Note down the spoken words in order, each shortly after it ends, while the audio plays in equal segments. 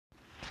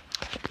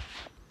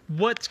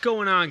What's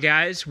going on,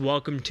 guys?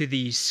 Welcome to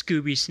the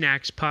Scooby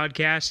Snacks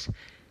podcast.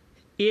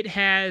 It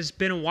has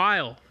been a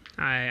while.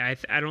 I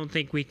don't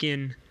think we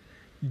can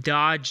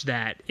dodge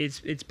that.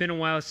 It's been a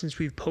while since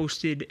we've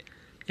posted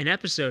an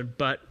episode,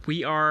 but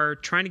we are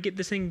trying to get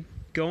this thing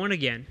going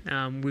again.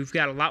 We've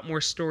got a lot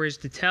more stories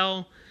to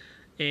tell,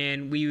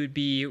 and we would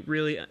be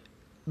really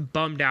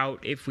bummed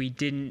out if we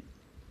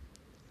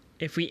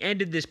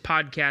ended this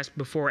podcast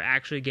before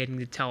actually getting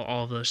to tell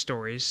all of those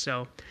stories.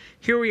 So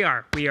here we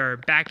are. We are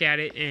back at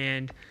it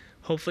and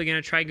hopefully going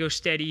to try to go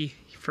steady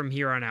from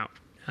here on out.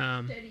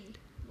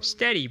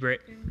 Steady,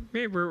 Britt.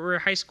 We're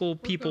high school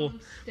people.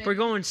 We're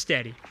going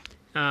steady.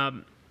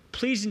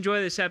 Please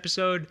enjoy this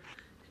episode.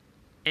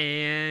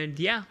 And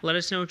yeah, let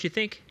us know what you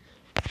think.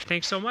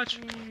 Thanks so much.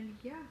 And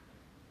yeah.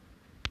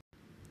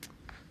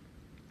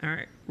 All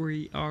right,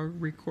 we are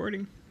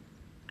recording.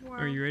 Wow.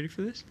 Are you ready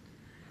for this?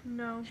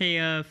 No.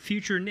 Hey,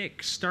 future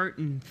Nick, start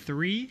in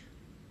 3,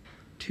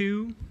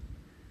 2,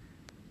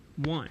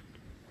 1.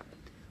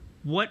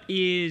 What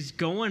is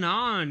going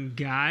on,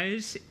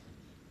 guys?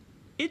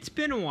 It's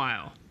been a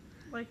while.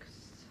 Like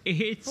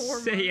It's 4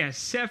 months. Yeah,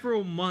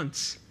 several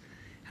months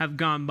have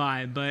gone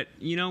by, but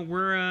you know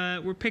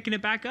we're picking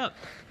it back up,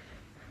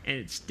 and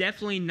it's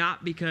definitely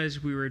not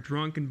because we were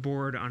drunk and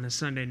bored on a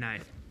Sunday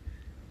night,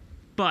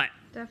 but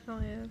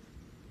Definitely is.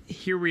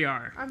 here we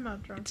are. I'm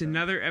not drunk. It's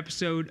another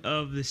episode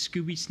of the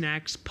Scooby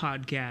Snacks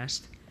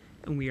podcast,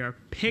 and we are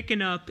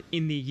picking up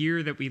in the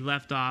year that we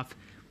left off,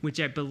 which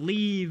I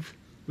believe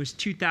was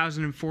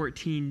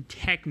 2014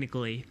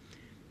 technically,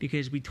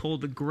 because we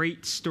told a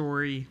great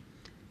story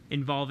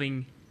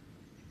involving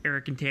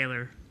Eric and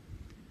Taylor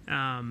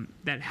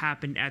that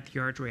happened at the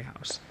Archway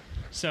House.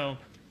 So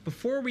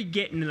before we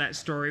get into that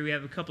story, we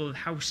have a couple of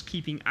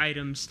housekeeping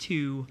items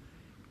to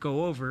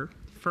go over.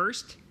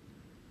 First,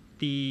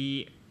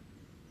 the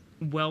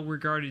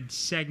well-regarded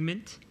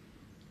segment,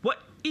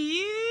 what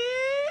is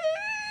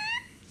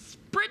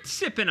Brit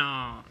sipping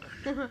on?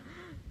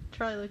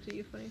 Charlie looked at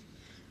you funny.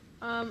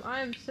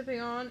 I am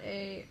sipping on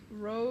a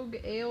Rogue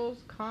Ales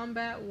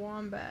Combat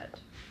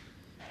Wombat.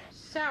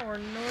 Sour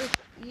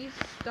Northeast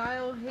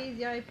style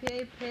hazy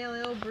IPA pale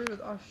ale brewed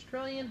with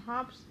Australian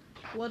hops,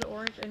 blood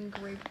orange, and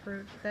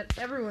grapefruit that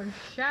everyone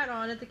shat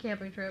on at the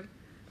camping trip.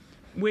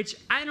 Which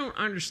I don't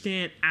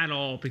understand at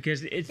all,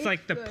 because it's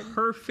like the good.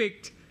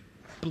 perfect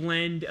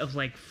blend of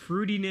like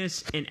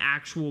fruitiness and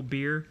actual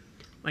beer.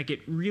 Like, it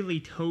really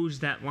toes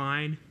that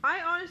line. I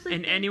honestly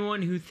And think,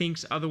 anyone who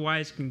thinks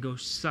otherwise can go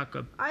suck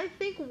a... I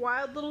think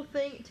Wild Little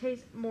Thing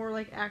tastes more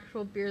like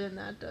actual beer than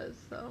that does,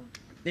 though.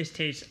 This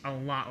tastes a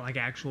lot like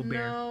actual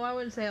beer. No, I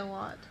wouldn't say a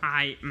lot.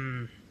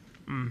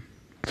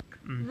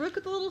 Look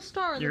at the little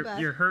star in the back.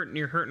 You're hurting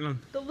them.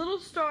 The little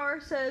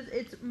star says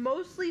it's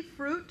mostly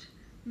fruit,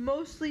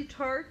 mostly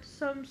tart,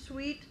 some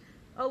sweet,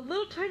 a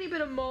little tiny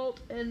bit of malt,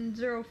 and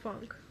zero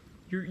funk.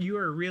 You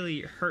are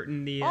really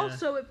hurting the...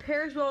 Also, it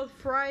pairs well with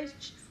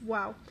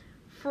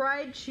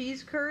fried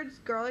cheese curds,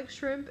 garlic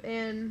shrimp,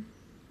 and...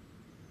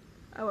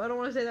 I don't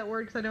want to say that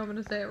word because I know I'm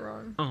going to say it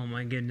wrong. Oh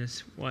my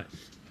goodness, what?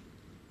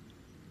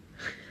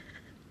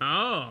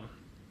 Oh,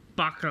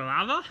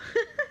 baklava?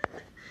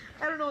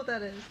 I don't know what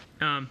that is.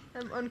 I'm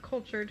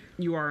uncultured.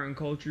 You are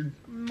uncultured.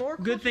 More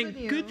cultured than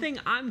you. Good thing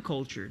I'm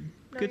cultured.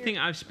 No, Good you're- thing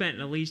I've spent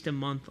at least a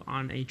month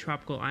on a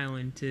tropical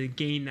island to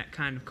gain that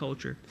kind of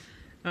culture.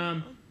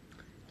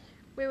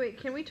 Wait,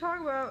 can we talk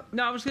about...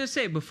 No, I was going to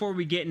say, before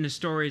we get into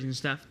stories and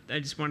stuff, I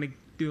just want to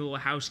do a little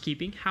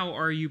housekeeping. How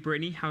are you,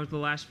 Brittany? How's the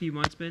last few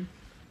months been?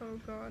 Oh,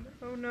 God.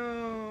 Oh,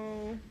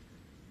 no.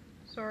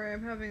 Sorry,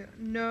 I'm having...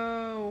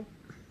 No.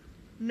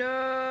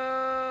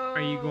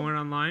 Are you going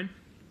online?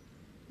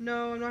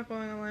 No, I'm not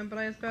going online, but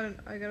I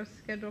got a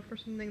schedule for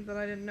something that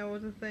I didn't know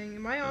was a thing.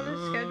 Am I on this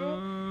schedule?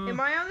 Am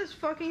I on this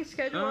fucking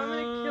schedule? I'm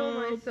gonna kill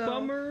myself.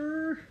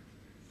 Bummer.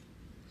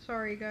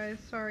 Sorry, guys.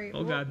 Sorry.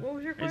 Oh, God. What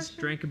was your I just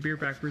question? drank a beer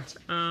backwards.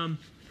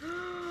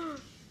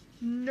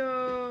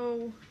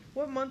 No.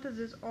 What month is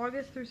this?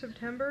 August through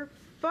September?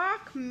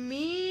 Fuck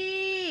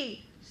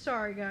me.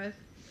 Sorry, guys.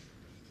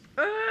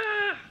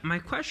 My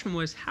question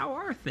was, how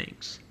are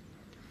things?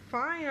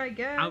 Fine, I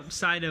guess.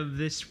 Outside of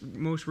this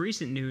most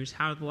recent news,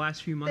 how have the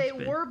last few months They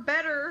been? were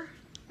better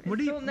What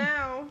do until you-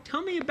 now.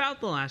 Tell me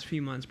about the last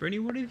few months, Brittany.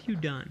 What have you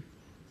done?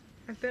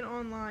 I've been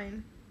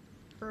online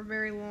for a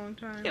very long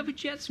time. Yeah,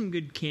 but you had some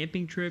good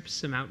camping trips,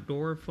 some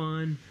outdoor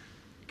fun.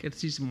 Got to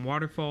see some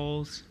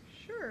waterfalls.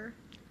 Sure.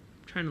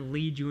 I'm trying to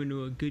lead you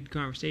into a good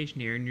conversation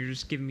here, and you're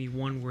just giving me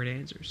one-word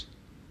answers.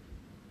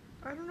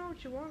 I don't know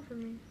what you want from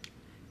me.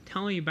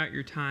 Tell me about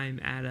your time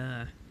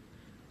at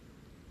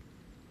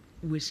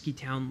Whiskey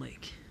Town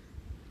Lake.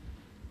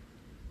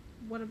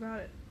 What about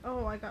it?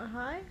 Oh, I got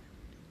high?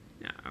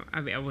 No,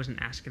 I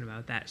wasn't asking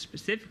about that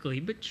specifically,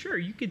 but sure,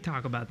 you could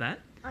talk about that.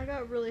 I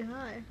got really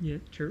high. Yeah,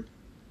 sure.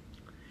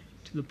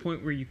 To the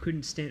point where you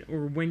couldn't stand,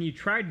 or when you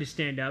tried to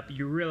stand up,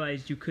 you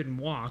realized you couldn't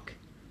walk,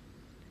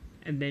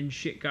 and then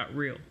shit got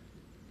real.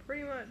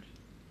 Pretty much.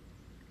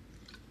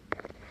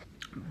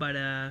 But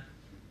yeah,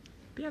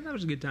 that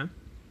was a good time.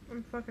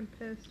 I'm fucking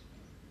pissed.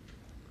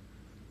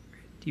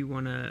 Do you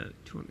wanna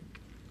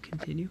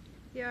continue?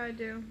 Yeah, I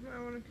do.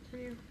 I want to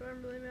continue, but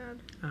I'm really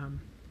mad.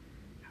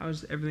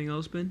 How's everything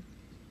else been?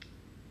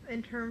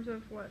 In terms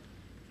of what?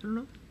 I don't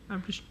know.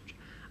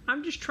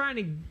 I'm just trying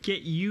to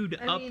get you to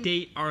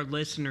update our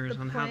listeners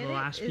on how the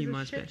last few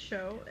months been. The planet is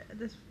a shit show.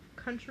 This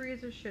country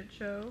is a shit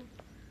show.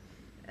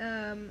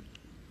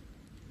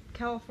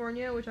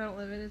 California, which I don't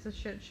live in, is a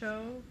shit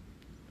show.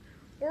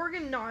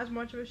 Oregon, not as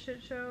much of a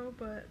shit show,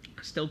 but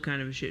still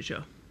kind of a shit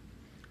show.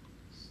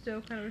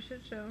 Still kind of a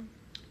shit show.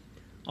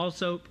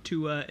 Also,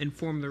 to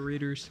inform the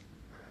readers,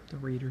 the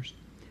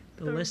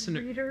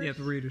listeners. Yeah,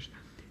 the readers.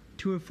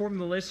 To inform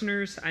the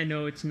listeners, I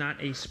know it's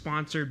not a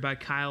sponsored by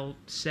Kyle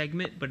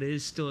segment, but it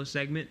is still a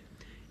segment.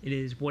 It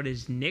is what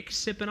is Nick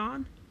sipping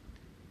on?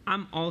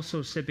 I'm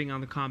also sipping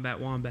on the Combat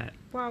Wombat.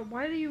 Wow,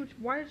 why did you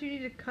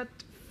need to cut?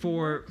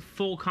 For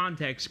full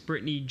context,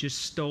 Brittany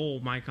just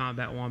stole my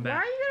Combat Wombat. Why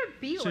are you gonna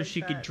be like that? So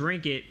she could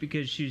drink it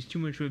because she was too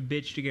much of a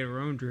bitch to get her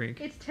own drink.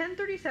 It's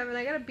 10:37.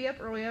 I gotta be up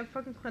early. I have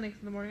fucking clinics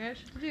in the morning. I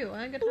should do.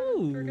 I ain't got time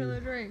to drink another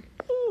drink.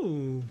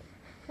 Ooh.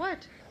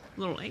 What? A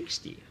little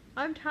angsty.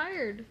 I'm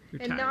tired.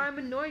 You're and tired. now I'm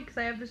annoyed because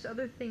I have this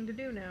other thing to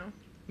do now.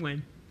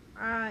 When?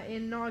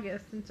 In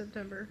August and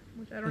September,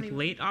 which I don't like even.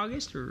 Late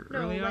August or no,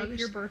 early like August?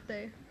 your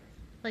birthday.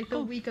 Like the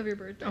week of your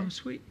birthday. Oh,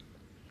 sweet.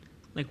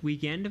 Like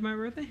weekend of my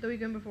birthday? The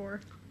weekend before.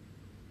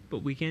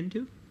 But weekend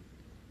too?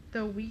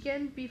 The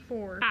weekend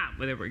before.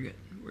 Whatever. We're good.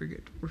 We're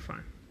good. We're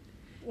fine.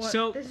 What?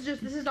 So this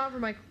is not for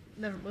my.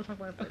 Never. We'll talk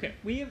about it later. Okay,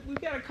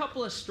 we've got a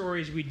couple of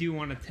stories we do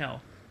want to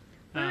tell.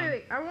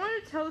 Wait. I want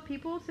to tell the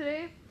people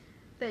today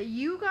that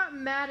you got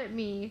mad at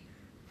me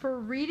for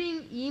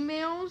reading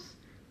emails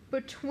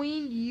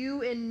between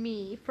you and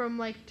me from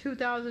like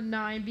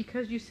 2009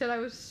 because you said I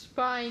was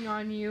spying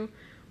on you,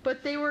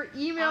 but they were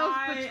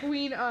emails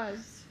between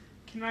us.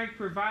 Can I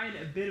provide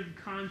a bit of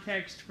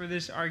context for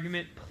this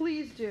argument?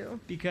 Please do.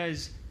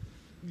 Because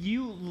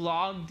you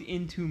logged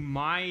into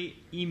my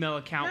email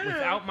account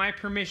without my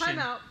permission. Time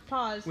out.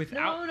 Pause.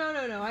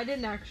 No. I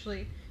didn't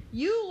actually.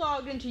 You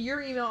logged into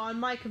your email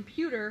on my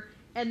computer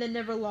and then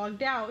never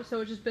logged out,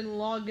 so it's just been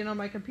logged in on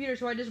my computer,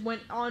 so I just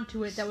went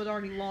onto it that was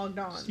already logged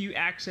on. So you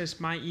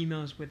accessed my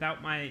emails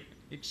without my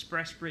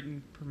express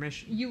written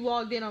permission. You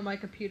logged in on my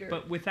computer.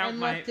 But without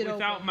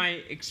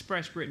my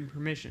express written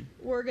permission.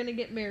 We're gonna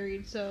get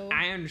married, so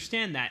I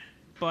understand that.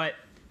 But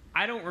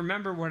I don't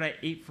remember what I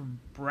ate for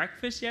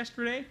breakfast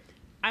yesterday.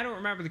 I don't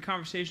remember the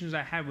conversations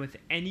I had with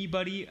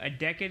anybody a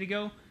decade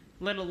ago,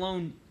 let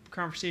alone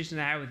conversations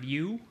I had with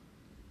you.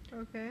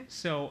 Okay.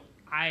 So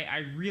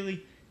I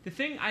really, the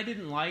thing I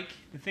didn't like,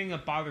 the thing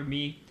that bothered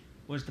me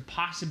was the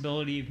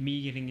possibility of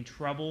me getting in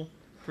trouble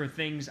for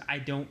things I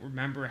don't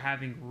remember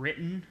having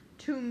written.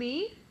 To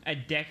me? A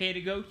decade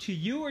ago. To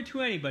you or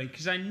to anybody.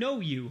 Because I know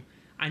you.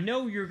 I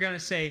know you're going to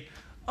say,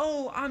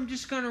 oh, I'm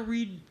just going to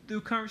read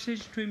the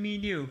conversation between me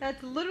and you.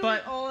 That's literally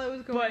all I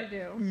was going to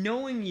do. But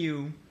knowing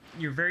you,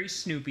 you're very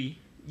snoopy.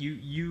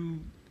 You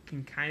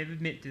can kind of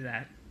admit to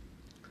that.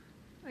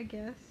 I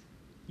guess.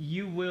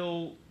 You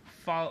will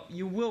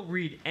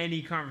read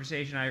any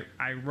conversation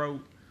I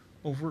wrote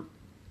over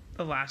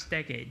the last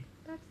decade.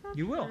 That's not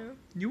true.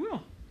 You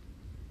will.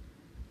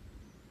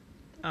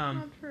 That's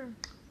not true.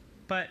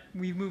 But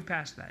we've moved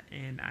past that,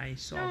 and I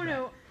solved that.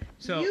 No.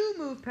 So you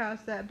moved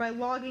past that by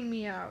logging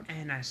me out.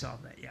 And I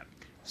solved that, yep.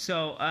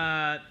 So,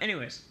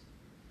 anyways.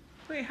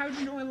 Wait, how did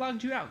you know I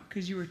logged you out?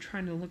 Because you were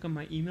trying to look on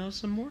my emails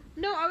some more?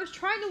 No, I was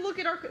trying to look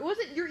at it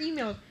wasn't your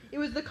emails. It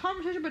was the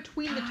conversation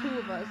between the two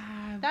of us.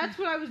 That's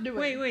what I was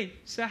doing. Wait.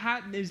 So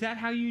is that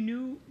how you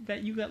knew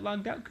that you got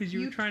logged out? Because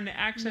you were trying to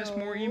access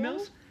more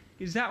emails?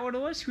 Is that what it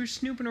was? You were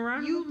snooping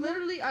around?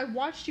 I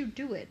watched you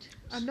do it.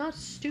 I'm not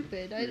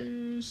stupid.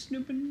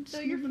 Snooping? No,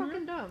 you're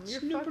fucking dumb.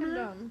 You're fucking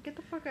dumb. Get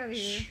the fuck out of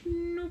here.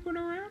 Snooping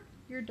around?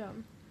 You're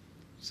dumb.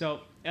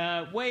 So,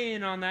 weigh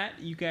in on that.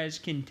 You guys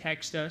can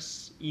text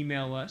us,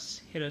 email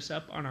us, hit us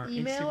up on our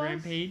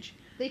Instagram page.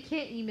 They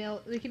can't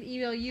email. They can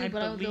email you,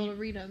 but I won't be able to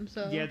read them.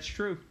 So yeah, it's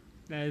true.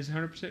 That is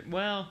 100%.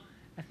 Well,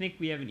 I think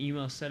we have an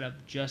email set up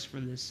just for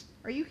this.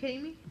 Are you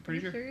kidding me? I'm pretty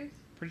sure. Serious?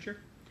 Pretty sure.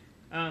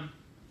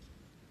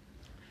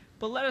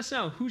 But let us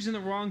know who's in the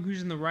wrong,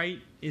 who's in the right.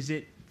 Is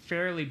it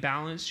fairly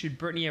balanced? Should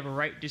Brittany have a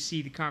right to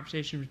see the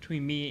conversation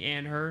between me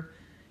and her,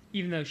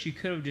 even though she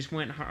could have just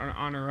went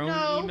on her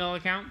own email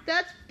account?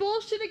 That's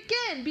bullshit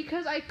again,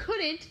 because I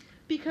couldn't,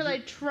 because I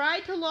tried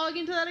to log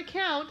into that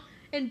account,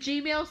 and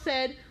Gmail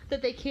said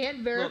that they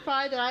can't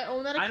verify that I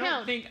own that account. I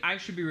don't think I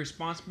should be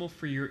responsible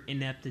for your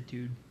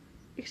ineptitude.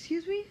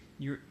 Excuse me?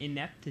 Your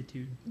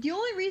ineptitude. The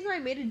only reason I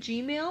made a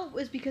Gmail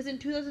was because in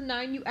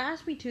 2009 you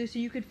asked me to, so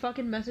you could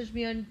fucking message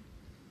me on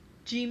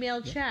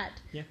Gmail chat.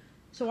 Yeah.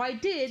 So I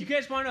did. Do you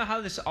guys want to know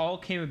how this all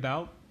came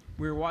about?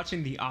 We were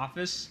watching The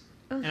Office,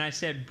 and I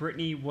said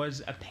Brittany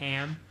was a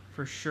Pam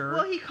for sure.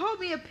 Well, he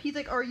called me he's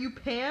like, are you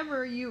Pam or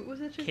are you,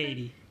 what's that your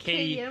Katie. name?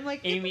 Katie. And I'm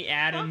like, Amy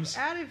Adams.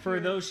 For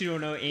those who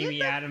don't know,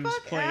 Amy Adams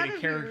played a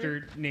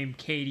character named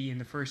Katie in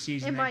the first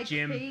season that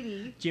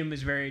Jim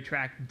was very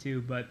attracted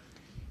to, but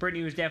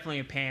Brittany was definitely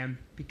a Pam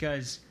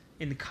because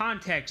in the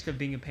context of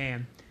being a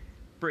Pam,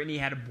 Brittany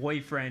had a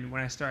boyfriend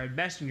when I started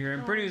messaging her,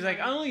 and Brittany was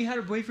like, I only had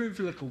a boyfriend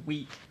for like a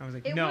week. I was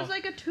like, it no. It was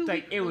like a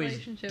 2-week it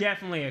relationship. Was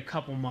definitely a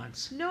couple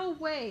months. No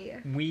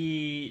way.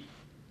 The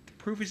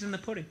proof is in the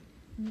pudding.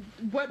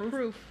 What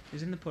proof?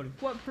 Is in the pudding.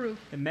 What proof?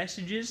 The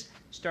messages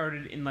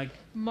started in like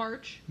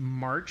March.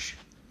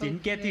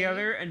 Didn't get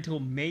together until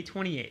May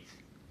 28th.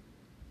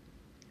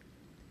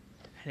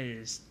 That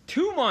is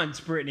 2 months,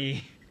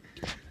 Brittany.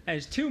 That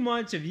is 2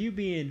 months of you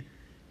being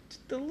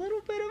just a little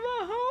bit of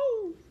a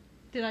hoe.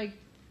 Did I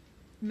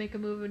make a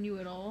move on you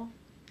at all?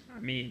 I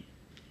mean,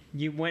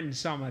 you went and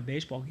saw my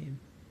baseball game.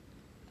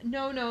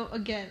 No,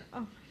 again. Oh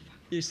my fuck.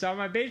 You saw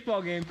my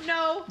baseball game.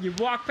 No. You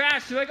walk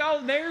past, you're like,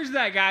 oh, there's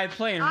that guy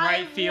playing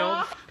right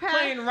field.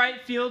 Playing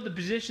right field, the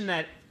position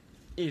that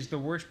is the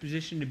worst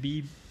position to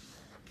be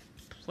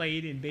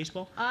played in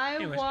baseball.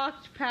 Anyways.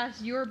 Walked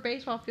past your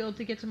baseball field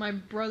to get to my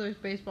brother's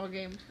baseball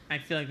game. I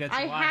feel like that's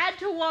a lie. I had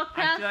to walk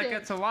past it. I feel like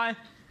that's a lie.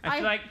 I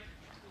feel like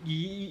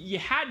you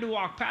had to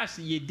walk past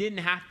it. You didn't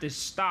have to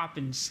stop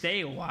and stay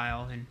a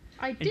while and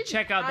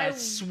check out that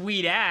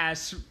sweet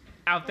ass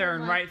out there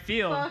in right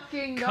field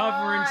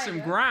covering some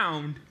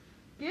ground.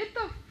 Get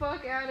the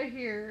fuck out of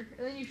here.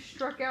 And then you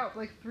struck out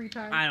like 3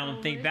 times. I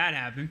don't think that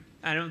happened.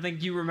 I don't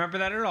think you remember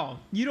that at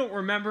all. You don't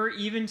remember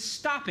even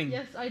stopping.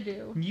 Yes, I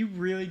do. You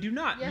really do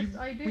not. Yes,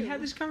 I do. We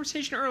had this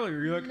conversation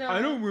earlier. You're like, no.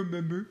 I don't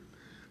remember.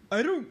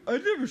 I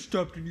never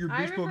stopped in your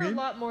baseball game. I remember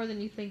a lot more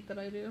than you think that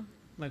I do.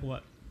 Like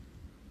what?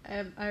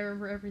 I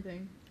remember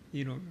everything.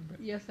 You don't remember?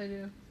 Yes, I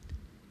do.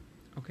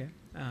 Okay.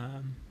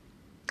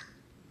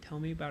 Tell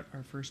me about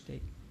our first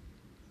date.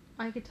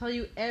 I could tell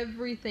you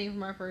everything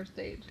from our first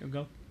date.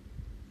 Go.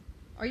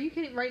 Are you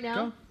kidding? Right now?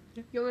 Go.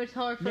 Yeah. You want me to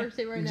tell our first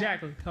date right now?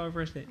 Exactly. Tell our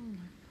first date. Oh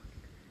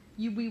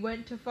my. We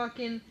went to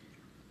fucking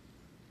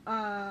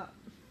 4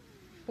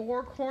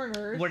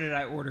 Corners. What did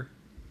I order?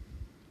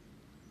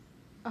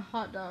 A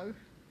hot dog.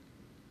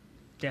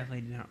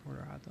 Definitely did not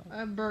order a hot dog.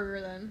 A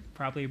burger then.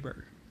 Probably a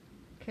burger.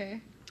 Okay.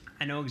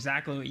 I know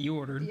exactly what you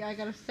ordered. Yeah, I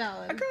got a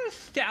salad. I got a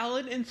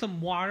salad and some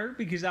water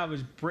because I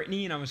was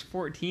Brittany and I was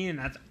 14 and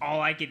that's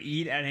all I could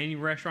eat at any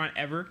restaurant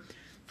ever.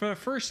 For the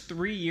first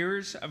 3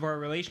 years of our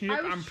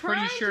relationship, I'm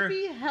pretty sure to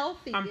be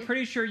healthy. I'm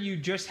pretty sure you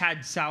just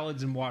had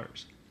salads and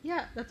waters.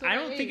 Yeah, that's what I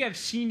don't think I've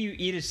seen you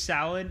eat a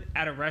salad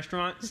at a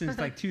restaurant since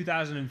like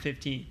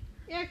 2015.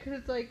 Yeah, because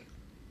it's like,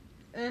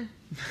 I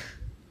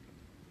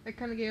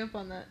kind of gave up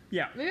on that.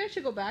 Yeah. Maybe I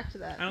should go back to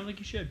that. I don't think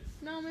you should.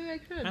 No, maybe I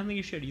should. I don't think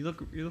you should. You're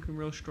looking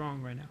real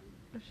strong right now.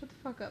 Shut the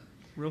fuck up.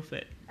 Real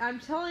fit. I'm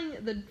telling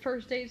the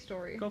first date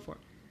story. Go for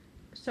it.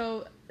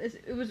 So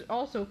it was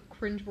also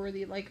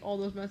cringeworthy, like all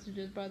those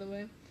messages, by the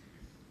way.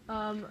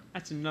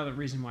 That's another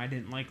reason why I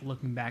didn't like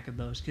looking back at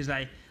those because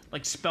I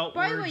like spelt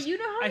by words. By the way, you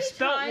know how many I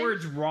spelt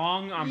words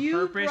wrong on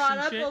purpose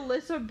and shit. You brought up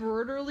Alyssa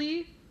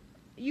Brutterly.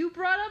 You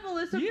brought up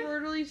Alyssa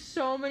Brutterly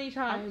so many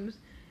times.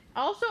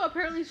 Also,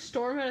 apparently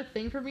Storm had a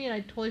thing for me, and I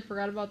totally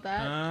forgot about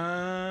that.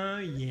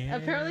 Yeah.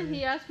 Apparently,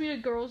 he asked me to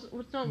girls. No,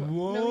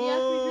 he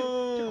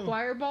asked me to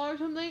choir ball or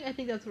something. I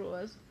think that's what it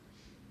was.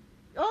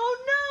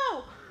 Oh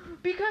no!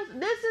 Because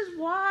this is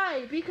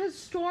why. Because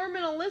Storm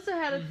and Alyssa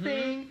had a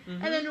thing,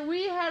 and then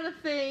we had a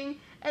thing,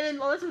 and then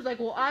Alyssa was like,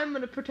 "Well, I'm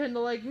gonna pretend to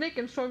like Nick,"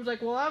 and Storm's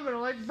like, "Well, I'm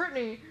gonna like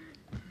Brittany."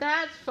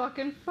 That's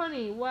fucking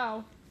funny.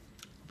 Wow.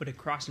 But a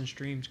crossing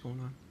streams going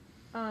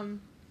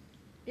on.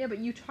 Yeah, but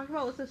you talk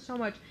about Alyssa so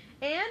much.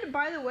 And,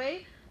 by the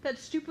way, that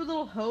stupid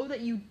little hoe that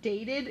you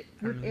dated,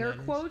 with air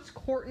quotes,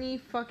 Courtney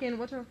fucking,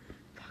 what's her,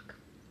 fuck.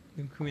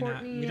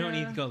 Courtney, we don't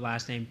need to go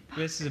last name.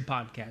 This is a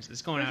podcast.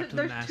 It's going out to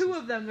the masses. There's 2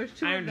 of them.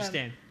 I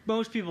understand.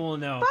 Most people will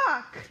know.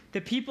 Fuck!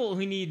 The people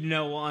who need to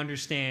know will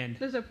understand.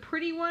 There's a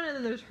pretty one and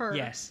then there's her.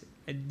 Yes.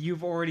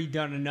 You've already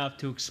done enough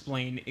to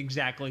explain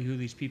exactly who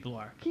these people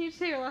are. Can you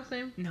say her last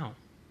name? No.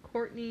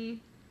 Courtney.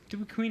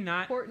 Can we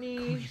not?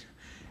 Courtney.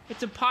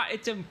 It's a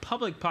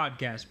public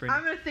podcast, Brittany.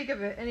 I'm gonna think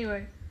of it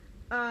anyway.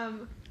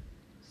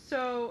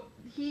 So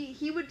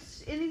he would,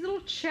 in these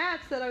little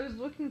chats that I was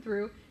looking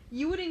through,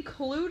 you would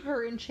include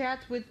her in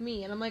chats with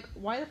me, and I'm like,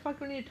 why the fuck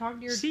do I need to talk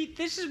to your? See,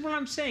 this is what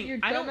I'm saying.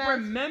 I don't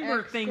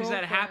remember things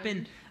that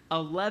happened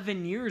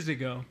 11 years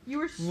ago. You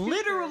were stupid.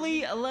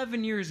 Literally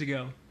 11 years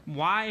ago.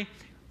 Why?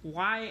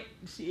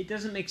 See, it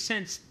doesn't make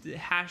sense to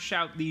hash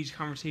out these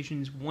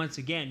conversations once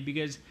again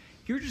because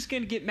you're just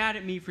going to get mad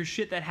at me for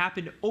shit that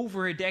happened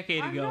over a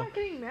decade ago. I'm not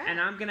getting mad.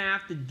 And I'm going to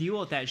have to deal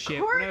with that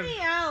shit. Courtney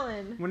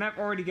Allen. When I've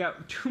already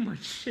got too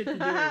much shit to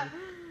deal with.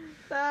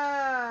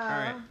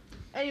 Alright.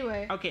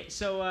 Anyway. Okay,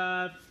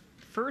 so,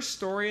 first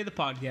story of the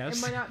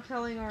podcast. Am I not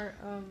telling our,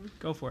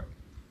 Go for it.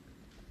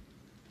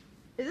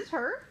 Is this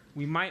her?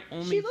 We might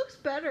only... She looks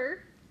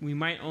better. We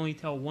might only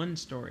tell one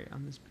story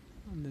on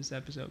this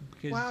episode.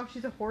 Because wow,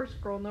 she's a horse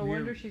girl. No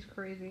wonder she's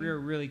crazy. We're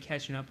really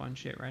catching up on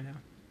shit right now.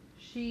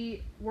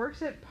 She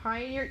works at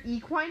Pioneer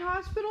Equine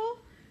Hospital?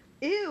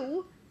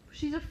 Ew.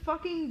 She's a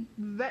fucking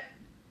vet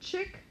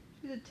chick?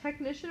 She's a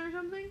technician or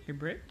something? Hey,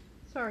 Britt?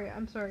 Sorry,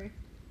 I'm sorry.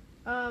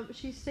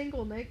 She's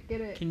single, Nick.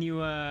 Get it. Can you,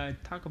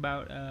 talk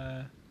about,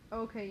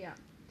 Okay, yeah.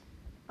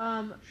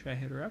 Should I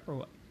hit her up or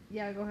what?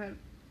 Yeah, go ahead.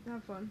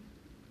 Have fun.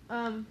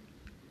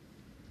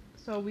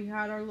 So we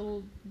had our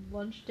little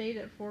lunch date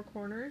at Four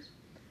Corners,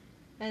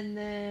 and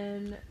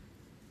then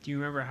Do you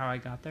remember how I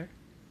got there?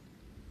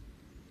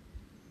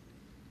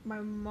 my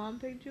mom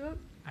picked you up.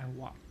 I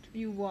walked.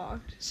 You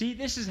walked. See,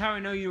 this is how I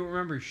know you don't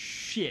remember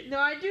shit. No,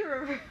 I do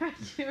remember. I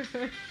do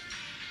remember.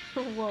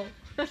 Whoa.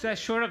 So I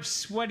showed up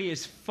sweaty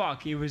as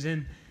fuck. It was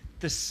in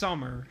the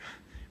summer.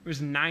 It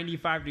was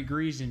 95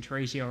 degrees in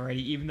Tracy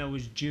already, even though it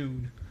was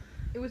June.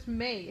 It was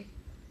May.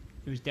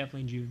 It was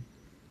definitely June.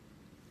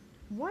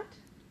 What?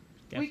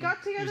 Definitely. We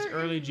got together It was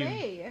early in June.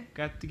 May.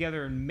 Got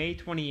together on May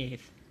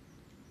 28th.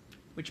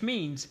 Which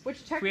means Which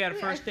if technically, we had a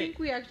I first think date.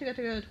 we actually got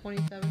together the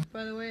 27th,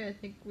 by the way. I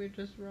think we're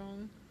just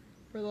wrong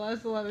for the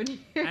last 11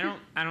 years.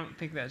 I don't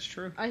think that's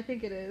true. I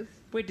think it is.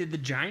 Wait, did the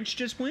Giants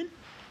just win?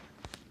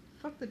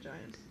 Fuck the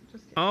Giants.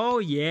 Just kidding. Oh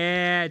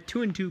yeah,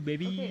 2-2,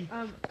 baby.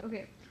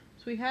 Okay.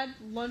 So we had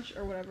lunch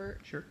or whatever.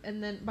 Sure.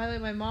 And then, by the way,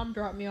 my mom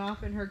dropped me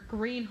off in her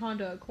green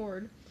Honda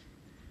Accord.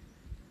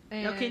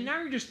 And Okay, now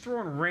you're just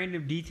throwing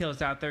random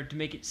details out there to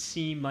make it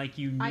seem like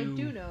you knew. I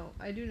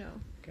do know.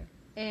 Okay.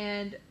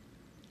 And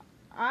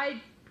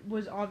I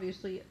was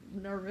obviously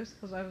nervous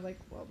because I was like,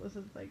 well, this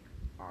is like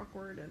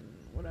awkward and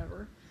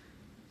whatever.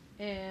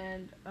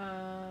 And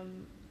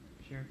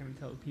You're gonna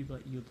tell people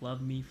that you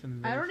love me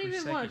from the I very don't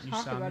first even want to second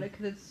you talk saw about me. it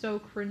because it's so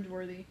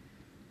cringeworthy.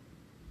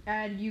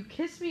 And you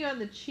kissed me on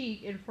the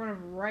cheek in front of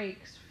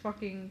Reich's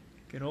fucking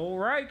Good old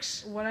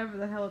Reichs. whatever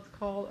the hell it's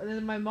called. And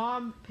then my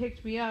mom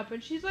picked me up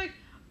and she's like,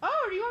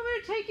 oh, do you want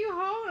me to take you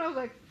home? And I was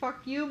like,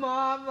 fuck you,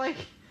 Mom. Like,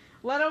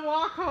 let him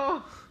walk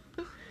home.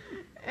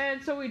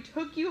 And so we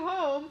took you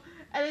home.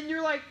 And then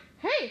you're like,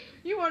 hey,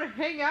 you want to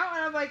hang out?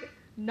 And I'm like,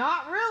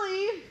 not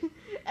really.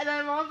 And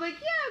then Mom's like,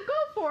 yeah, go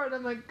for it.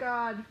 I'm like,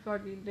 God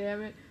fucking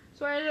damn it.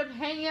 So I ended up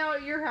hanging out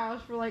at your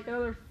house for like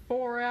another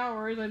 4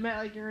 hours. I met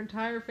like your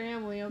entire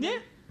family. I'm Yeah.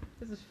 like,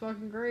 this is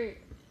fucking great.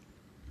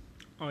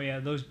 Oh yeah,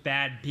 those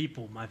bad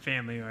people, my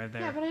family are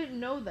there. Yeah, but I didn't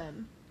know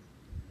them.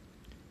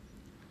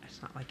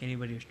 It's not like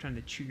anybody was trying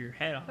to chew your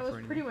head off That or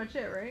was pretty anything. much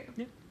it, right?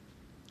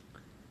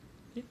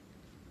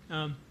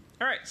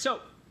 All right, so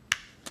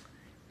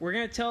we're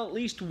gonna tell at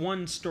least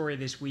one story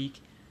this week,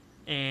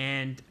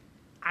 and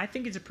I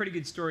think it's a pretty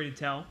good story to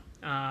tell.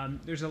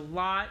 There's a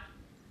lot.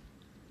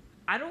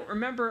 I don't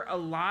remember a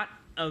lot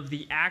of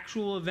the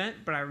actual event,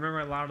 but I remember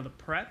a lot of the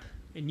prep,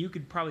 and you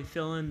could probably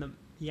fill in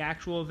the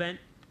actual event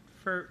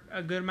for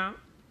a good amount.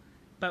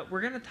 But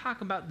we're gonna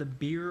talk about the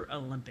Beer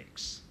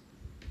Olympics.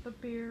 The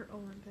Beer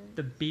Olympics.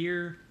 The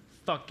Beer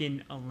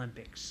fucking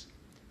Olympics.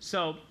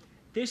 So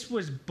this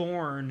was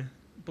born,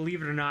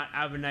 believe it or not,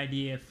 out of an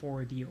idea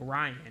for the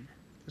Orion,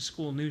 the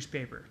school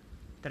newspaper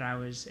that I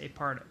was a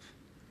part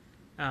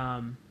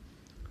of.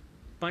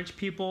 Bunch of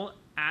people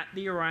at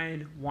the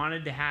Orion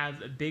wanted to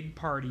have a big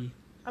party.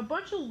 A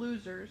bunch of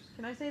losers.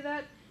 Can I say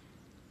that?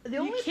 The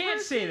You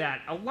can't say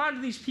that. A lot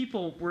of these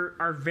people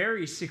are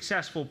very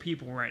successful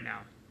people right now.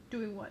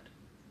 Doing what?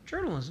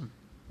 Journalism.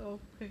 Oh,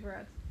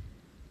 congrats.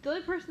 The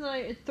only person that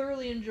I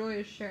thoroughly enjoy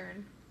is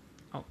Sharon.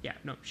 Oh yeah,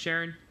 no,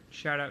 Sharon.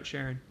 Shout out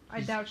Sharon.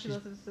 I doubt she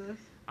listens to this.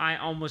 I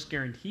almost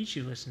guarantee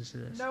she listens to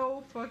this.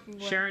 No fucking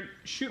way. Sharon,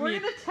 shoot We're me.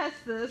 gonna test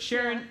this.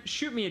 Sharon, yeah.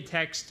 shoot me a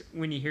text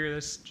when you hear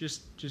this,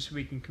 just so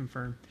we can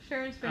confirm.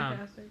 Sharon's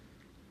fantastic.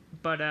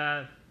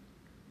 But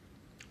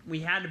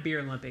we had a Beer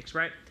Olympics,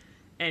 right?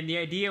 And the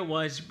idea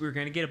was we were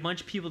going to get a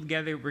bunch of people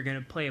together. We're going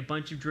to play a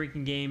bunch of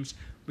drinking games.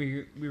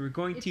 We were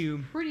going It's to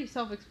pretty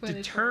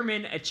self-explanatory.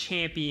 determine a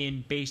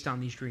champion based on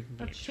these drinking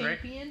a games,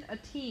 champion, right?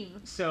 a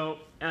team. So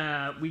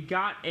we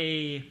got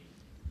I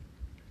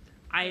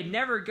had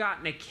never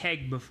gotten a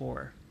keg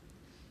before,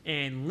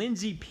 and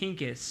Lindsay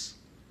Pincus.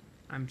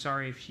 I'm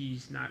sorry if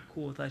she's not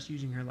cool with us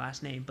using her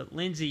last name, but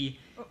Lindsay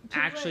Oh, too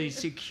actually late.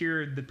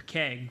 secured the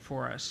keg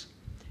for us.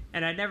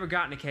 And I'd never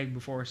gotten a keg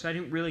before, so I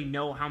didn't really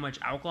know how much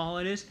alcohol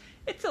it is.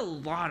 It's a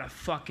lot of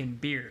fucking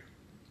beer.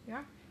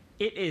 Yeah.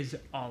 It is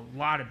a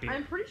lot of beer.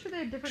 I'm pretty sure they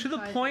have different To the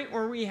sizes. point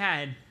where we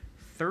had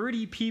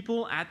 30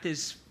 people at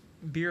this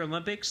Beer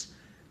Olympics,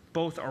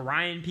 both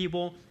Orion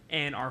people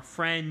and our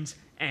friends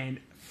and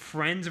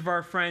friends of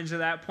our friends at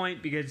that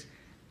point, because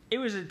it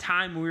was a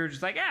time when we were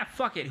just like,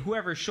 fuck it,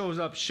 whoever shows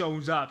up,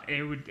 shows up.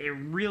 And it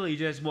really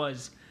just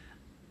was,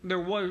 there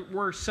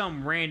were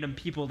some random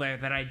people there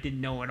that I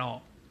didn't know at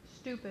all.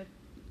 Stupid.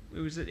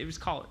 It was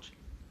college.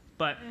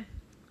 But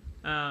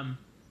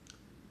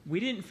we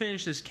didn't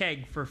finish this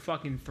keg for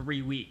fucking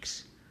 3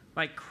 weeks.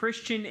 Like,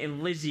 Christian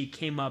and Lizzie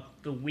came up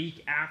the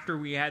week after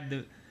we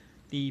had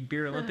the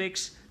Beer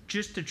Olympics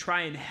just to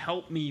try and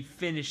help me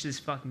finish this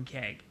fucking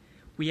keg.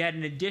 We had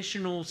an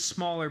additional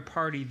smaller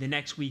party the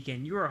next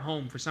weekend. You were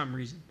home for some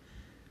reason.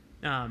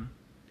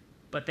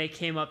 But they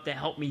came up to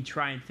help me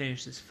try and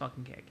finish this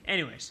fucking keg.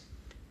 Anyways,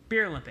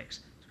 Beer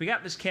Olympics. So we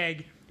got this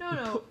keg.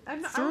 No.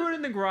 Threw it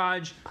in the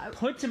garage,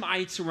 put some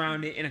ice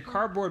around it in a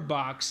cardboard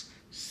box,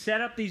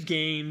 set up these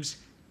games,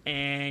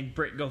 and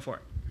Britt, go for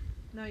it.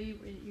 No,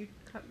 you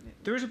cut me.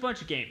 There was a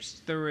bunch of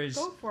games. There was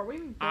Go for it. What do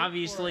you mean? Go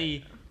obviously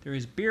for it? there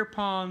was beer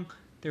pong,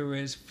 there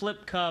was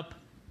flip cup,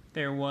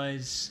 there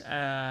was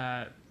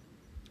I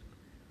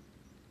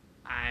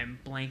I'm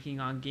blanking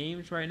on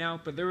games right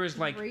now, but there was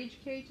like Rage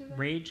Cage in there?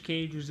 Rage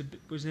Cage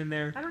was in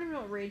there. I don't even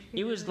know what Rage Cage is.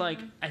 It was like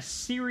a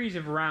series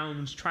of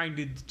rounds trying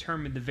to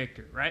determine the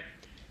victor, right?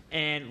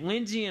 And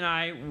Lindsay and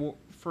I,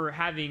 for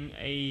having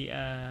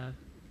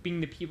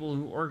being the people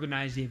who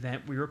organized the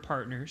event, we were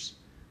partners.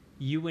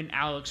 You and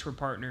Alex were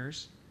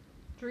partners.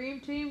 Dream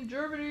Team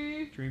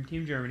Germany. Dream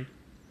Team Germany.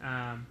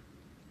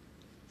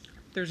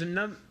 There's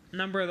a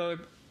number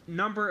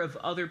of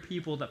other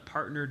people that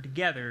partnered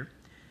together,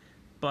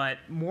 but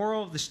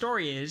moral of the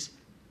story is,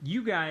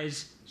 you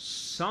guys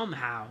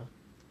somehow,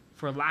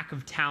 for lack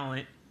of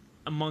talent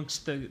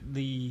amongst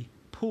the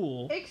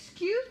pool,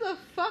 Excuse the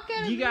fuck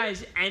out of me. you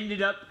guys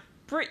ended up.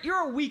 Britt,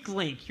 you're a weak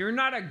link. You're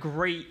not a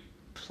great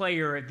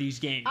player at these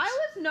games. I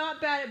was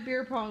not bad at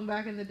beer pong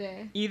back in the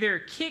day. Either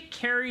Kit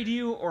carried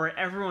you or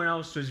everyone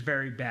else was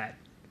very bad.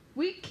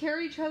 We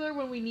carry each other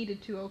when we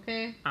needed to,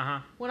 okay? Uh-huh.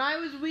 When I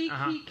was weak,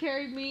 he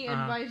carried me,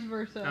 and vice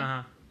versa.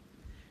 Uh-huh.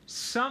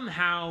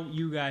 Somehow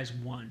you guys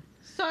won.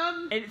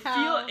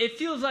 Somehow. It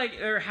feels like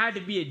there had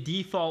to be a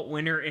default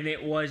winner, and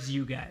it was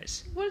you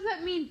guys. What does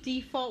that mean,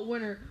 default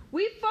winner?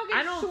 We fucking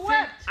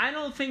swept. I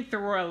don't think there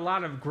were a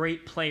lot of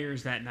great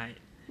players that night.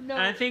 No.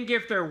 And I think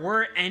if there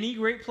were any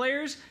great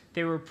players,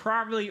 they were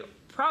probably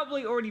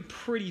already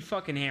pretty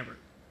fucking hammered.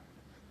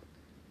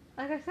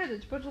 Like I said,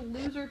 it's a bunch of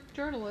loser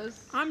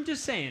journalists. I'm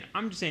just saying,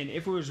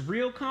 if it was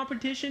real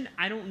competition,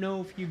 I don't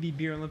know if you'd be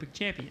Beer Olympic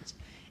champions.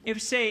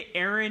 If, say,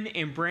 Aaron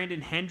and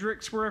Brandon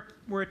Hendricks were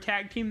a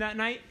tag team that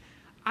night,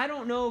 I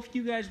don't know if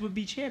you guys would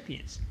be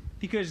champions.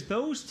 Because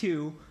those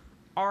two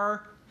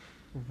are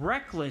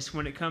reckless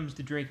when it comes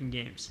to drinking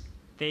games.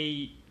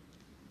 They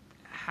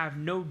have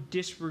no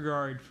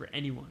disregard for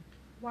anyone.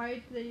 Why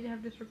do they need to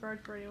have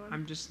disregard for anyone?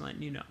 I'm just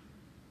letting you know.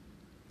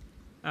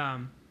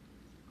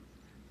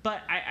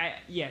 But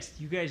yes,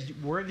 you guys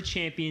were the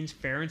champions,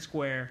 fair and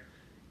square.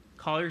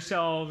 Call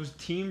yourselves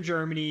Team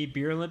Germany,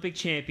 Beer Olympic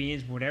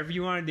champions, whatever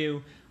you want to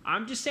do.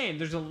 I'm just saying,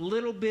 there's a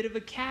little bit of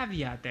a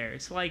caveat there.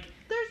 It's like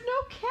there's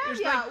no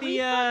caveat. Like we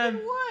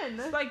fucking won.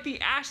 It's like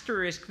the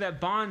asterisk that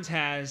Bonds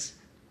has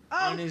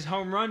on his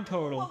home run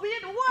total. Well, we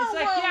didn't. It's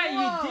like,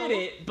 you did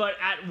it, but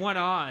at what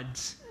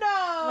odds?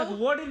 No. Like,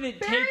 what did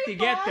it take to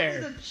get there?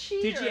 Is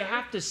a did you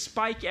have to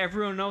spike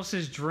everyone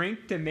else's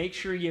drink to make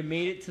sure you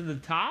made it to the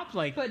top?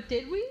 Like, but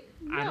did we?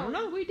 No, I don't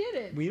know. We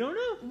didn't. We don't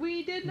know.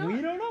 We did not.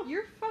 We don't know.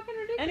 You're fucking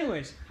ridiculous.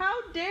 Anyways, how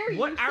dare you?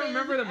 What say I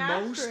remember the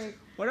most.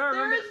 What I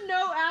remember. There is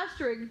no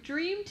asterisk.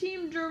 Dream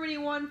Team Germany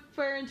won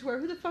fair and square.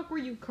 Who the fuck were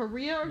you?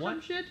 Korea or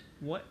some shit?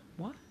 What?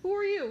 Who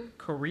are you?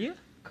 Korea?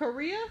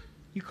 Korea?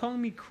 You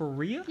calling me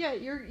Korea? Yeah,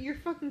 you're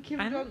fucking Kim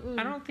Jong-un.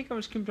 I don't think I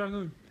was Kim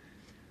Jong-un.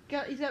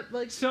 He's got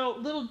like so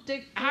little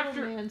dick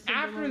after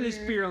this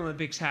here. Beer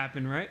Olympics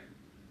happened, right?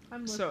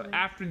 I'm listening. So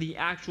after the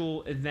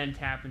actual event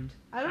happened,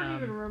 I don't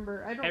even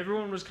remember.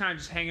 Everyone was kind of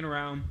just hanging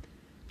around,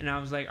 and I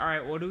was like, "All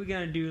right, what are we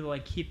gonna do to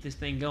like keep this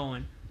thing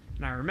going?"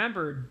 And I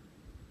remembered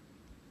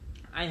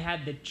I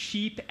had the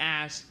cheap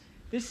ass.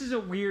 This is a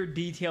weird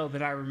detail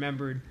that I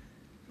remembered.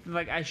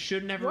 Like, I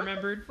shouldn't have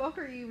remembered. What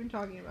the fuck are you even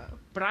talking about?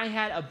 But I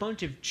had a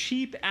bunch of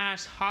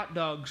cheap-ass hot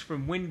dogs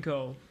from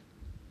Winco.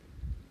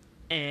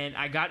 And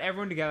I got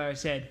everyone together. I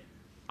said,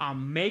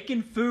 I'm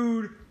making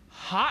food,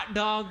 hot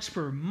dogs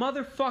for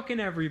motherfucking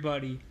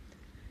everybody.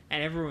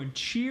 And everyone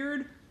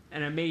cheered,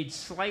 and I made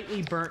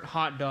slightly burnt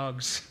hot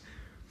dogs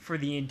for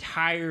the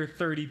entire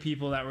 30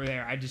 people that were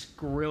there. I just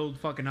grilled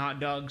fucking hot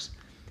dogs.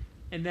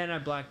 And then I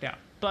blacked out.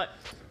 But,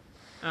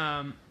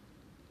 I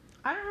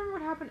don't remember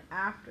what happened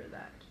after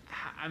that.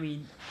 I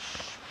mean,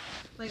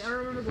 like, I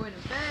don't remember going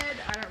to bed.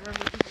 I don't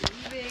remember people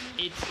leaving.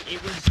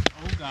 It was,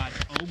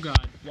 oh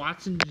god.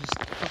 Watson just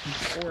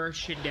fucking tore our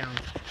shit down.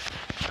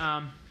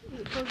 Yeah,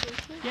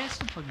 it's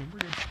still plugged in.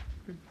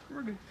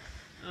 We're good.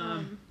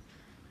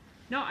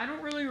 No, I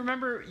don't really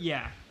remember.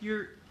 Yeah,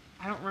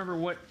 I don't remember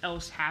what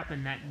else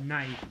happened that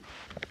night.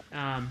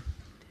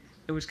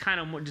 It was kind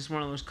of just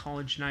one of those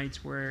college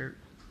nights where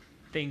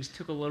things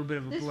took a little bit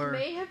of a blur. This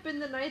may have been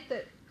the night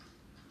that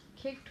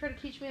Kik tried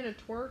to teach me how to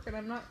twerk, and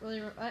I'm not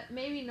really...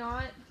 maybe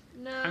not.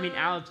 No. I mean,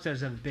 Alex does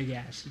have a big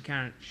ass. He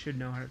kind of should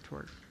know how to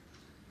twerk.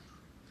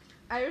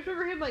 I just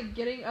remember him, like,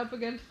 getting up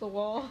against the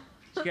wall.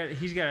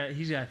 He's got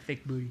a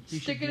thick booty.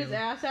 Sticking his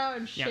ass out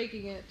and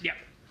shaking it. Yep.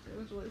 It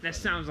was really that funny.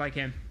 sounds like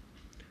him.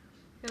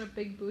 Got a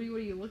big booty. What are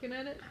you looking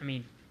at it? I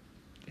mean,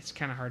 it's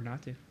kind of hard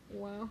not to.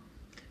 Wow.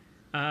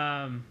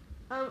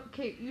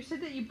 Okay, you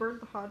said that you burnt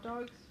the hot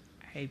dogs?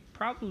 I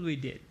probably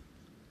did.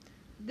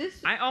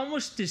 I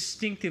almost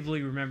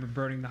distinctively remember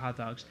burning the hot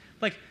dogs.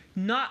 Like,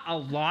 not a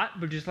lot,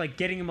 but just, like,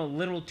 getting them a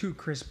little too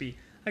crispy.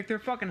 Like, they're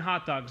fucking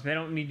hot dogs. They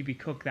don't need to be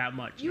cooked that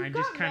much. You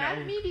got mad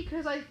at me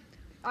because I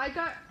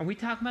got... Are we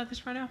talking about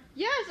this right now?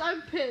 Yes,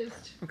 I'm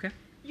pissed. Okay.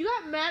 You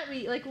got mad at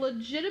me, like,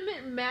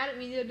 legitimate mad at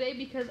me the other day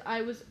because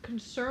I was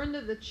concerned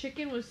that the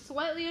chicken was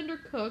slightly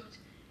undercooked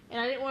and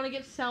I didn't want to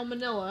get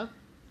salmonella.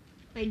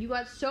 And you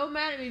got so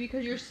mad at me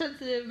because you're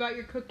sensitive about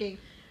your cooking.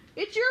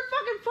 It's your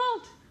fucking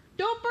fault!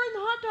 Don't burn the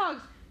hot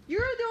dogs!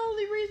 You're the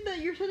only reason that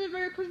you're sensitive about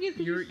your cooking is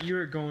because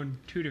you're going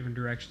two different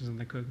directions on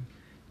the cooking.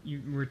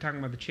 you were talking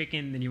about the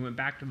chicken, then you went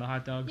back to the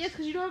hot dogs. Yes,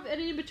 because you don't have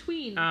any in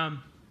between.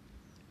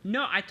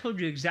 No, I told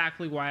you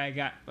exactly why I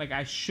got, like,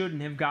 I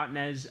shouldn't have gotten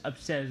as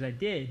upset as I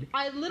did.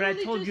 I literally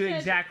But I told just you said,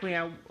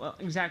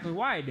 exactly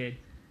why I did.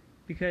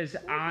 Because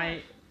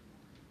I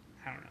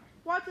don't know.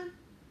 Watson.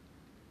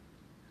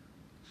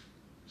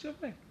 It's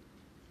okay.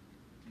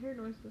 I hear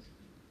noises.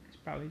 It's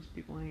probably just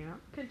people hanging out.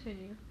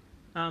 Continue.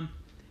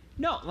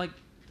 No, like,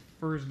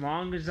 for as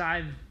long as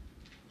I've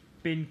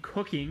been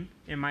cooking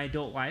in my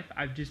adult life,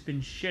 I've just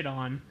been shit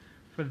on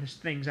for the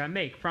things I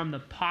make. From the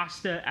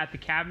pasta at the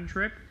cabin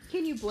trip,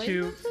 Can you blame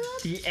to them for that?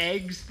 the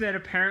eggs that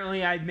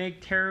apparently I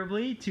make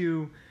terribly,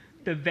 to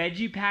the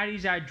veggie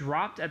patties I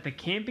dropped at the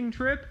camping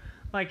trip.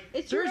 Like,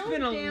 It's your there's own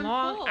been a damn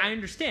long... fault. I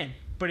understand,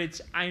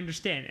 I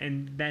understand,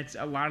 and that's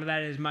a lot of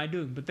that is my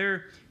doing.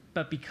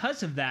 But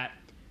because of that,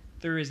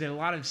 there is a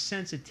lot of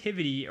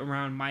sensitivity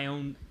around my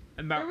own...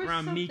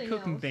 around me something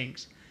cooking else.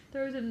 things.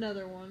 There was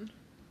another one.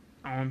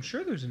 Oh, I'm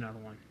sure there's another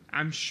one.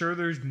 I'm sure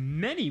there's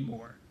many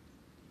more.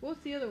 What's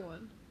the other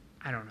one?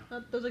 I don't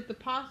know. There's like the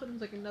possum.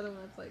 There's like another one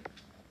that's like...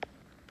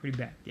 Pretty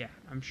bad. Yeah,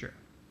 I'm sure.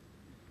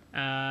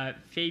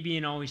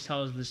 Fabian always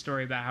tells the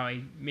story about how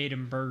I made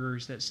him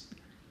burgers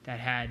that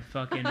had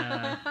fucking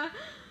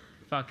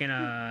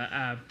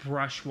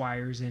brush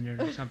wires in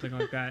it or something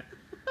like that.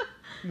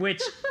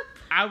 Which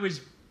I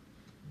was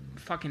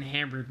fucking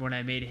hammered when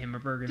I made him a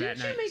burger that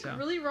night. Didn't you make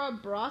really raw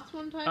broth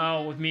one time?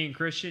 Oh, with me and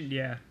Christian?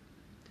 Yeah.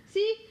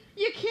 See?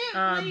 You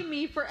can't blame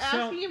me for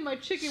asking if my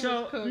chicken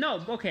was cooked.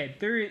 No, okay.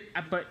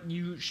 But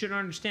you should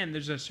understand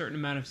there's a certain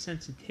amount of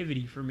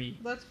sensitivity for me.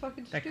 That's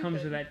fucking stupid. That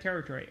comes with that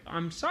territory.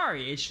 I'm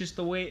sorry. It's just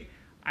the way...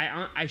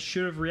 I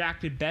should have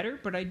reacted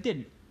better, but I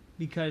didn't.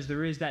 Because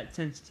there is that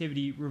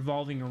sensitivity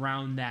revolving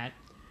around that.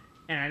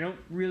 And I don't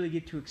really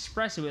get to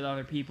express it with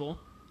other people.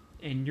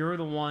 And you're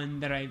the one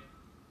that I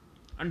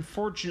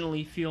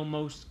unfortunately feel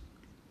most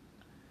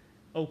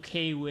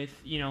okay with,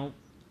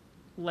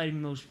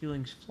 letting those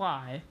feelings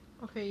fly.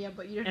 Okay, yeah,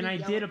 but you don't. And I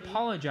did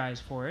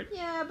apologize for it.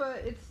 Yeah,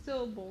 but it's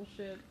still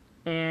bullshit.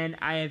 And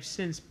I have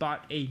since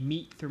bought a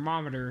meat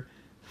thermometer.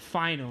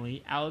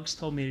 Finally, Alex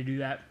told me to do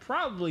that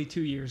probably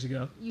 2 years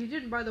ago. You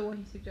didn't buy the one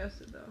he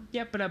suggested, though.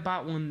 Yeah, but I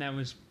bought one that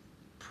was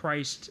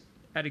priced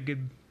at a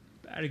good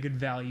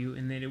value,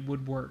 and that it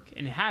would work,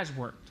 and it has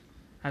worked,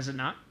 has it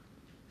not?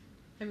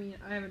 I mean,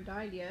 I haven't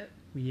died yet.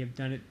 We have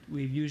done it.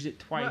 We've used it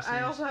twice. But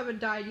I also haven't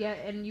died yet,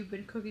 and you've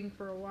been cooking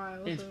for a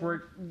while. It's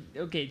worked.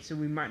 Okay, so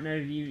we might not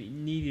have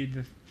even needed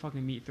the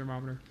fucking meat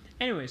thermometer.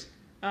 Anyways,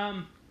 look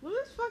at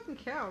this fucking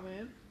cow,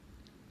 man.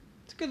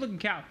 It's a good looking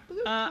cow. Look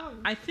at the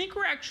tongue. I think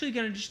we're actually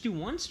gonna just do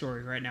one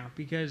story right now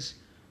because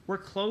we're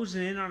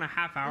closing in on a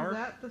half hour. Is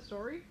that the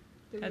story?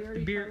 Did That's we already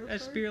the beer. tell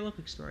That's the beer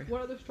Olympics story.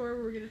 What other story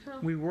were we gonna tell?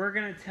 We were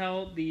gonna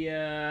tell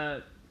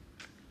the.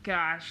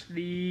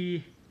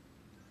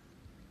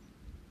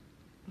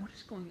 What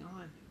is going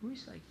on?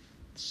 Who's like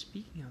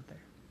speaking out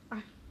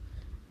there?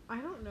 I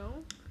don't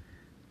know.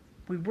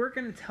 We were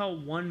gonna tell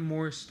one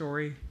more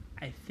story.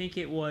 I think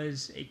it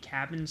was a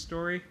cabin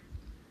story,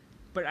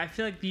 but I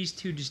feel like these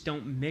two just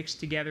don't mix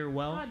together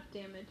well. God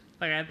damn it.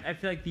 Like I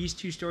feel like these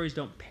two stories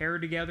don't pair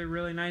together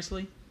really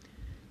nicely.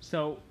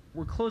 So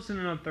we're closing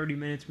in on 30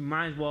 minutes. We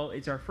might as well.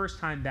 It's our first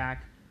time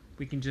back.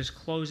 We can just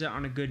close it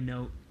on a good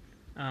note.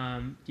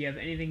 Do you have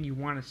anything you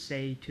want to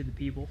say to the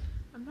people?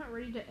 I'm not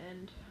ready to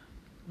end.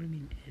 What do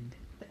you mean end?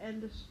 To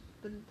end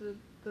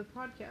the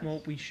podcast.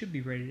 Well, we should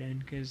be ready to end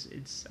because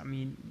it's. I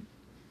mean,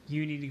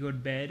 you need to go to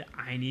bed.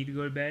 I need to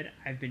go to bed.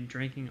 I've been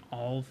drinking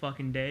all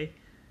fucking day,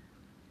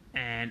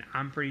 and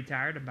I'm pretty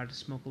tired. I'm about to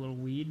smoke a little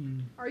weed.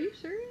 And Are you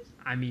serious?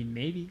 I mean,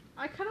 maybe.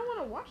 I kind of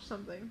want to watch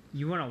something.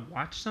 You want to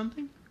watch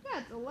something? Yeah,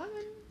 it's 11.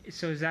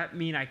 So does that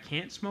mean I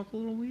can't smoke a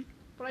little weed?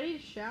 But I need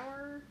a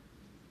shower.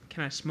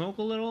 Can I smoke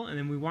a little and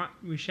then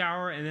we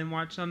shower and then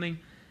watch something,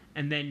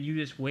 and then you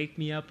just wake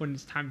me up when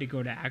it's time to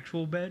go to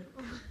actual bed?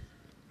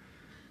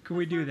 Could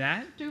we do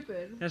that?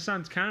 Stupid. That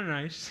sounds kind of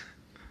nice.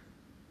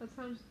 That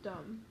sounds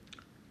dumb.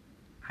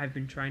 I've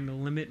been trying to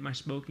limit my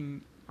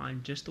smoking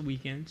on just the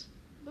weekends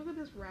Look at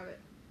this rabbit.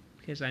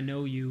 because I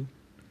know you.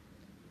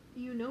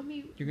 You know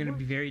me. You're going to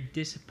be very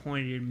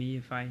disappointed in me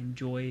if I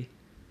enjoy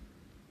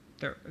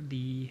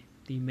the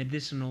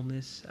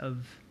medicinalness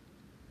of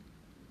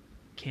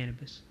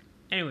cannabis.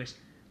 Anyways,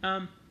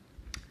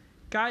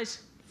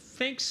 guys,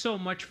 thanks so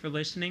much for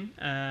listening.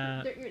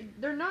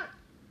 They're not.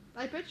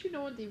 I bet you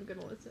no one's even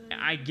gonna listen.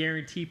 I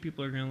guarantee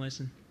people are going to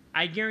listen.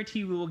 I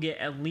guarantee we will get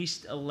at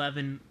least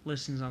 11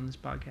 listens on this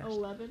podcast.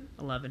 11.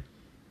 11.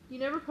 You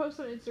never post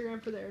on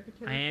Instagram for the Erica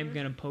Taylor I am story?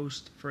 going to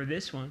post for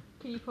this one.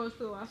 Can you post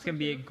for the last It's going one?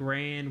 to be a too?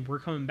 grand. We're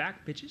coming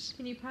back, bitches.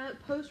 Can you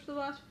post for the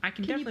last? I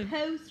can Can definitely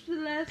you post for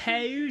the last?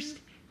 post.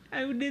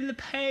 I did the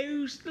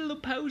post, little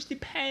posty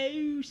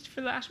post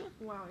for the last one.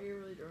 Wow, you're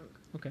really drunk.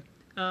 Okay.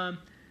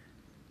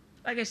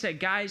 Like I said,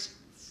 guys,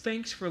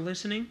 thanks for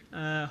listening.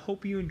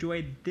 Hope you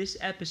enjoyed this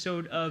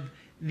episode of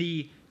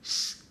the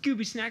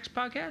Scooby Snacks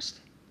podcast.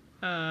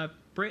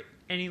 Britt,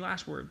 any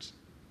last words?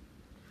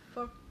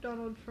 Fuck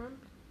Donald Trump.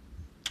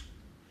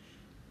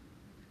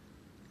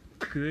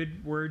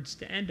 good words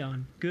to end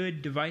on.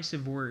 Good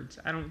divisive words.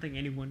 I don't think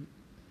anyone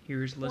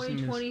here is listening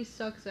to 2020 this.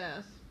 sucks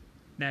ass.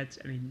 That's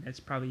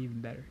probably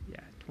even better. Yeah,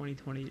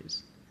 2020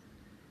 is.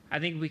 I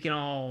think we can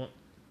all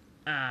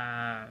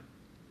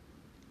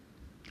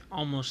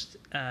almost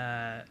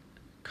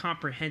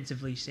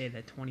comprehensively say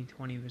that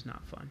 2020 was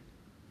not fun.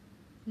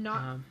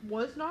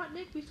 Was not,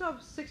 Nick? We still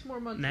have 6 more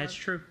months That's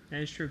left. true.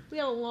 That is true. We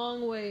got a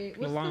long way.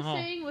 What's long the haul.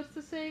 saying? What's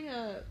the saying?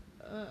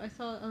 I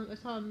saw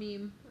a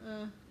meme.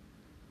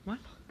 What?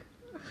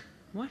 Fuck.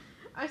 What?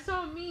 I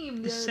saw a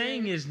meme. The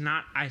saying is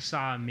not "I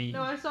saw a meme."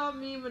 No, I saw a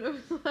meme and it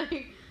was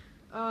like,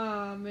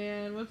 oh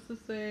man, what's the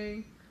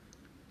saying?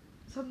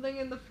 Something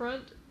in the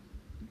front,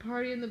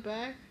 party in the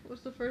back.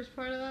 What's the first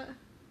part of that?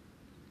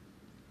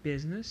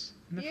 Business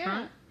in the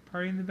front,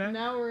 party in the back.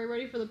 Now we're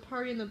ready for the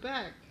party in the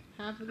back.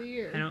 Half of the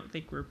year. I don't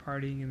think we're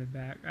partying in the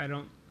back.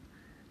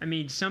 I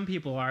mean, some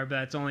people are, but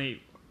that's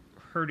only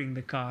hurting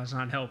the cause,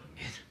 not helping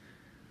it.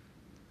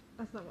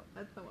 That's not what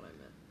I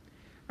meant.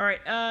 All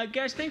right,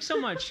 guys, thanks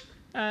so much.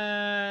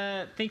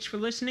 Thanks for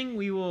listening.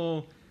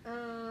 We're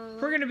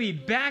going to be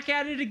back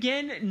at it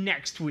again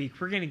next week.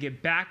 We're going to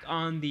get back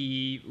on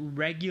the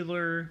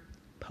regular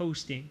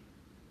posting.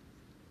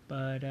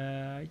 But,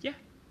 yeah.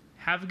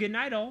 Have a good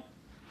night, all.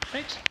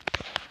 Thanks.